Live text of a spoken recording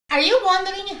Are you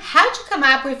wondering how to come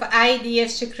up with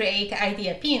ideas to create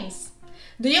idea pins?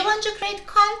 Do you want to create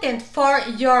content for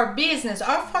your business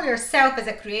or for yourself as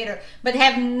a creator, but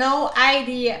have no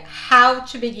idea how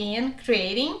to begin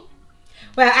creating?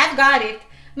 Well, I've got it.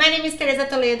 My name is Teresa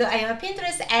Toledo. I am a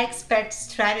Pinterest expert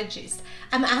strategist.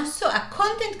 I'm also a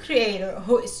content creator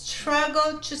who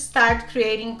struggled to start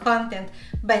creating content,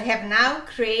 but have now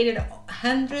created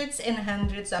hundreds and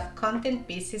hundreds of content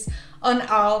pieces on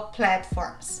all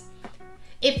platforms.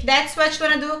 If that's what you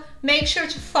want to do, make sure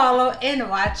to follow and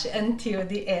watch until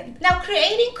the end. Now,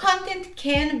 creating content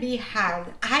can be hard.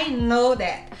 I know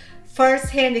that.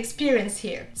 First-hand experience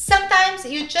here. Sometimes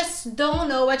you just don't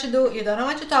know what to do, you don't know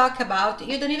what to talk about,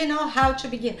 you don't even know how to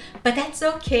begin, but that's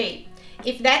okay.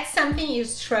 If that's something you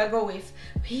struggle with,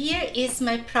 here is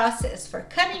my process for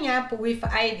coming up with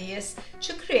ideas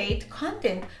to create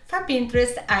content for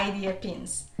Pinterest idea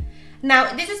pins.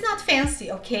 Now, this is not fancy,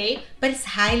 okay, but it's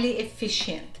highly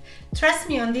efficient. Trust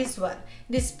me on this one.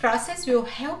 This process will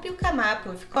help you come up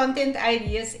with content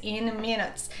ideas in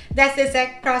minutes. That's the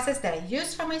exact process that I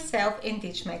use for myself and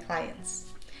teach my clients.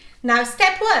 Now,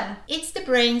 step one, it's the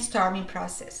brainstorming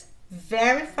process.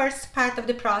 Very first part of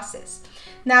the process.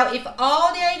 Now, if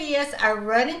all the ideas are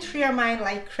running through your mind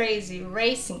like crazy,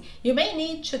 racing, you may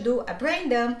need to do a brain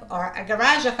dump or a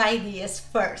garage of ideas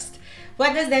first.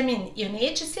 What does that mean? You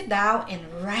need to sit down and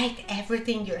write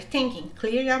everything you're thinking,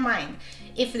 clear your mind.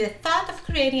 If the thought of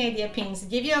creating idea pins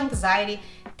give you anxiety,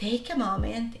 take a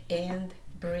moment and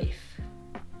breathe.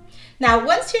 Now,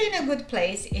 once you're in a good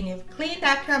place and you've cleaned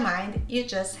up your mind, you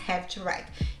just have to write.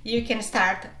 You can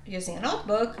start using a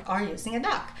notebook or using a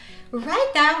doc.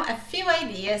 Write down a few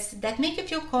ideas that make you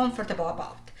feel comfortable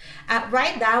about.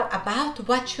 Write down about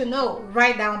what you know.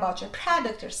 Write down about your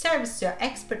product, your service, your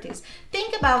expertise.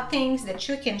 Think about things that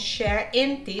you can share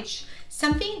and teach,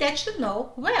 something that you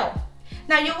know well.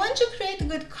 Now, you want to create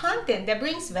good content that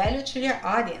brings value to your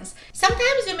audience.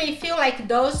 Sometimes you may feel like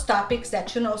those topics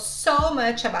that you know so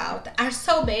much about are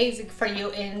so basic for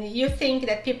you and you think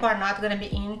that people are not going to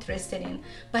be interested in.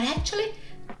 But actually,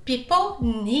 people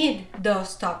need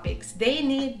those topics. They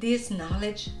need this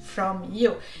knowledge from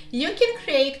you. You can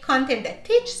create content that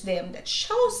teaches them, that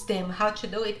shows them how to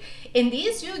do it, and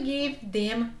this will give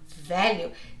them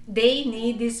value. They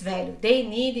need this value. They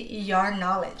need your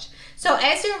knowledge. So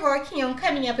as you're working on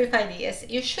coming up with ideas,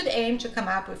 you should aim to come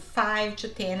up with 5 to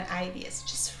 10 ideas.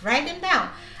 Just write them down.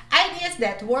 Ideas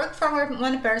that work for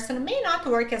one person may not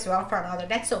work as well for another.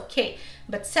 That's okay.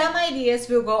 But some ideas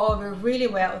will go over really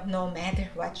well no matter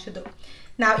what you do.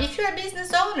 Now, if you're a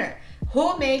business owner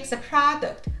who makes a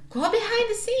product, go behind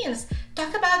the scenes.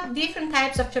 Talk about different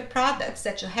types of your products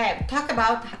that you have. Talk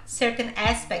about certain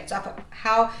aspects of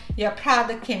how your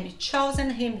product can be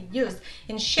chosen, can be used,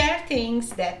 and share things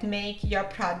that make your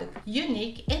product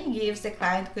unique and gives the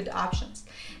client good options.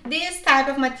 This type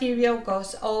of material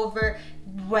goes over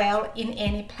well in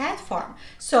any platform.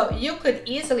 So you could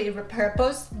easily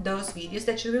repurpose those videos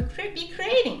that you will be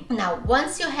creating. Now,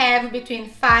 once you have between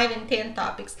 5 and 10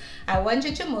 topics, I want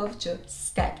you to move to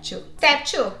step 2. Step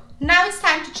 2. Now it's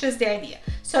time to choose the idea.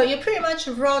 So you pretty much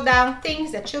wrote down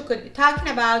things that you could be talking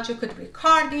about, you could be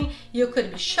recording, you could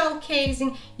be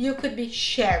showcasing, you could be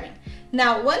sharing.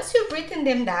 Now, once you've written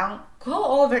them down,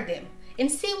 go over them and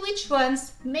see which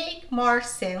ones make more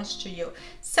sense to you.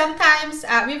 Sometimes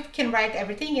we can write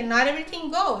everything and not everything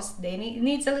goes. It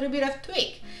needs a little bit of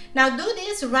tweak. Now do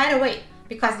this right away,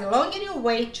 because the longer you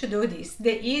wait to do this,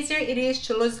 the easier it is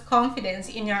to lose confidence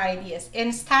in your ideas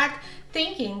and start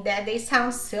thinking that they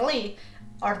sound silly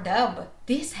or dumb.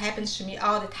 This happens to me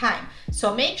all the time.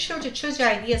 So make sure to choose your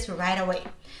ideas right away.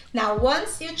 Now,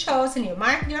 once you chose and you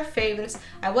marked your favorites,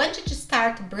 I want you to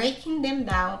start breaking them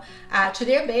down to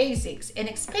their basics and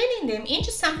expanding them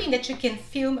into something that you can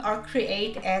film or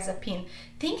create as a pin.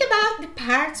 Think about the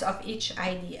parts of each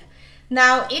idea.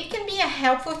 Now, it can be a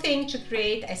helpful thing to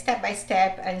create a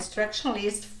step-by-step instruction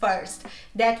list first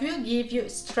that will give you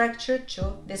structure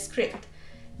to the script.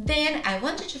 Then I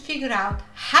want you to figure out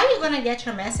how you're going to get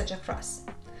your message across.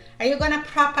 Are you going to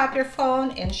prop up your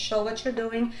phone and show what you're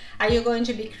doing? Are you going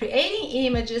to be creating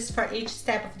images for each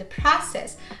step of the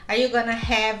process? Are you going to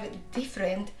have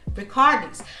different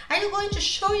recordings? Are you going to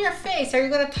show your face? Are you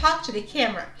going to talk to the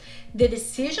camera? The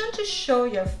decision to show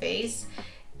your face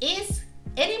is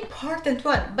an important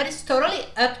one, but it's totally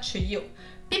up to you.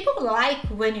 People like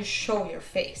when you show your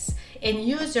face and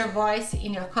use your voice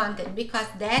in your content, because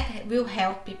that will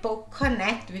help people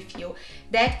connect with you.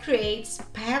 That creates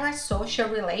parasocial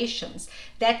relations.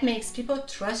 That makes people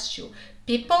trust you.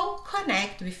 People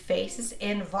connect with faces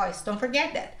and voice, don't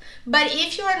forget that. But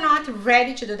if you are not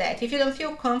ready to do that, if you don't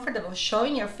feel comfortable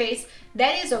showing your face,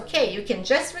 that is okay. You can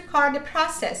just record the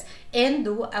process and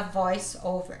do a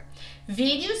voiceover.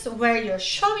 Videos where you're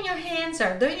showing your hands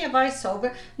or doing a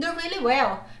voiceover do really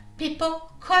well.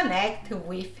 People connect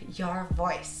with your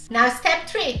voice. Now step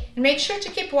 3, and make sure to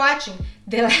keep watching.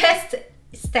 The last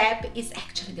step is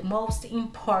actually the most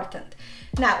important.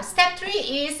 Now, step 3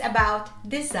 is about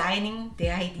designing the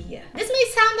idea. This may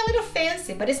sound a little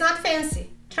fancy, but it's not fancy.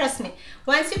 Trust me,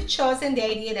 once you've chosen the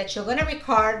idea that you're gonna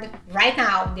record right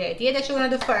now, the idea that you're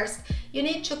gonna do first, you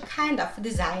need to kind of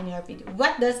design your video.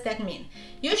 What does that mean?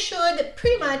 You should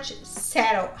pretty much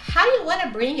settle how you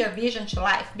wanna bring your vision to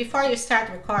life before you start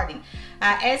recording,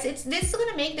 this is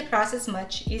gonna make the process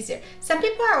much easier. Some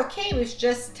people are okay with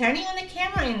just turning on the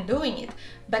camera and doing it,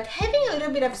 but having a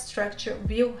little bit of structure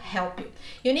will help you.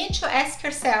 You need to ask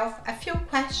yourself a few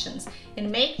questions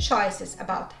and make choices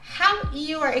about how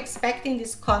you are expecting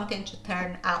this content to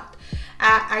turn out.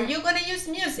 Are you gonna use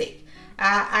music?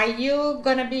 Are you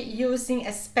gonna be using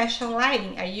a special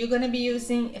lighting? Are you gonna be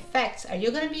using effects? Are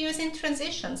you gonna be using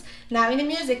transitions? Now in the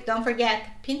music, don't forget,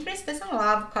 Pinterest doesn't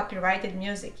love copyrighted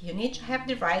music. You need to have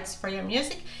the rights for your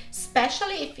music,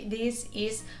 especially if this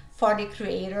is for the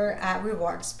Creator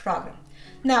Rewards program.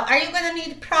 Now, are you gonna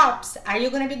need props? Are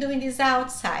you gonna be doing this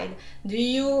outside?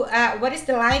 What is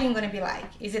the lighting gonna be like?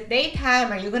 Is it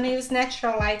daytime? Are you gonna use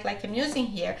natural light like I'm using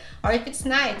here? Or if it's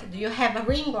night, do you have a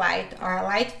ring light or a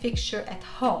light fixture at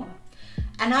home?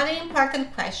 Another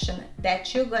important question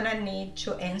that you're gonna need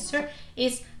to answer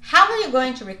is, how are you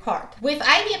going to record? With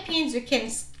Idea Pins, you can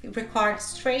record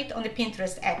straight on the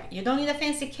Pinterest app. You don't need a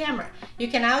fancy camera. You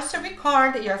can also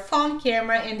record your phone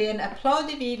camera and then upload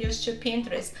the videos to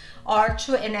Pinterest or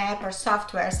to an app or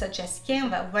software such as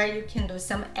Canva, where you can do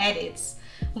some edits.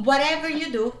 Whatever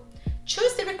you do,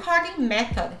 choose the recording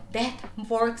method that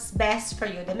works best for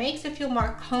you, that makes you feel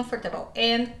more comfortable,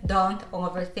 and don't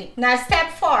overthink. Now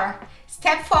step 4.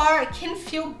 Step 4 can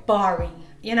feel boring.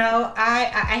 You know,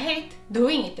 I hate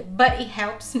doing it, but it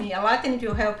helps me a lot and it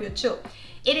will help you too.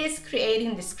 It is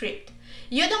creating the script.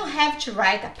 You don't have to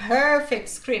write a perfect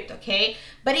script, okay?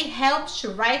 But it helps to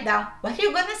write down what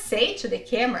you're gonna say to the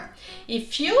camera.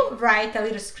 If you write a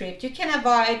little script, you can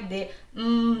avoid the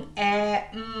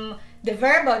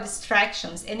verbal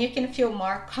distractions, and you can feel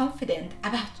more confident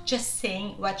about just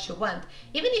saying what you want.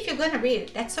 Even if you're gonna read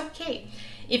it, that's okay.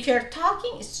 If you're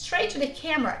talking straight to the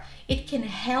camera, it can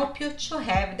help you to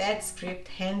have that script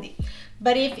handy.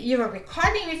 But if you're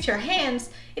recording with your hands,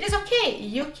 it is okay.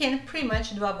 You can pretty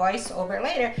much do a voiceover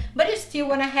later, but you still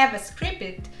want to have a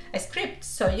script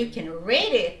so you can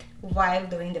read it while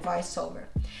doing the voiceover.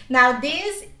 Now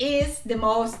this is the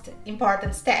most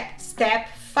important step, step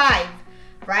 5,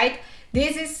 right?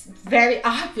 This is very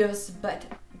obvious, but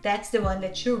that's the one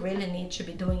that you really need to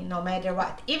be doing no matter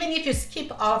what, even if you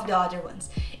skip all of the other ones,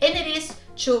 and it is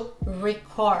to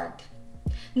record.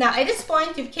 Now at this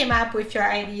point you've came up with your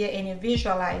idea and you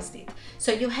visualized it,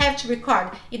 so you have to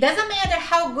record. It doesn't matter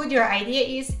how good your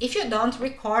idea is if you don't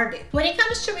record it. When it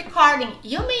comes to recording,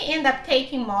 you may end up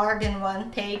taking more than one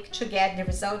take to get the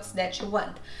results that you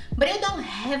want, but you don't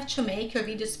have to make your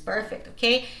videos perfect,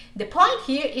 okay? The point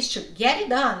here is to get it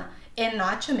done and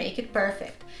not to make it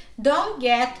perfect. Don't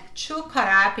get too caught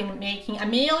up in making a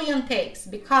million takes,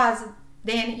 because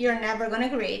then you're never gonna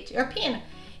create your pin.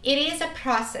 It is a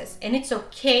process, and it's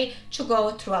okay to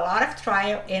go through a lot of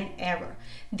trial and error.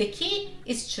 The key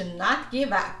is to not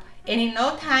give up, and in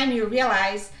no time you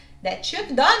realize that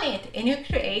you've done it and you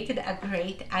created a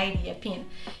great idea pin.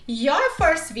 Your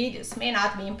first videos may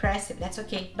not be impressive, that's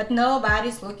okay, but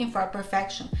nobody's looking for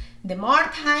perfection. The more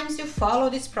times you follow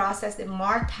this process, the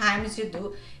more times you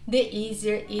do, the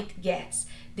easier it gets.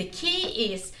 The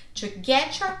key is to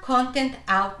get your content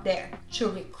out there, to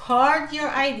record your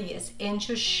ideas, and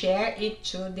to share it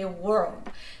to the world.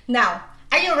 Now,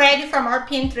 are you ready for more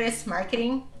Pinterest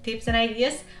marketing tips and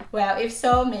ideas? Well, if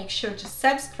so, make sure to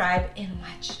subscribe and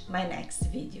watch my next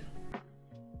video.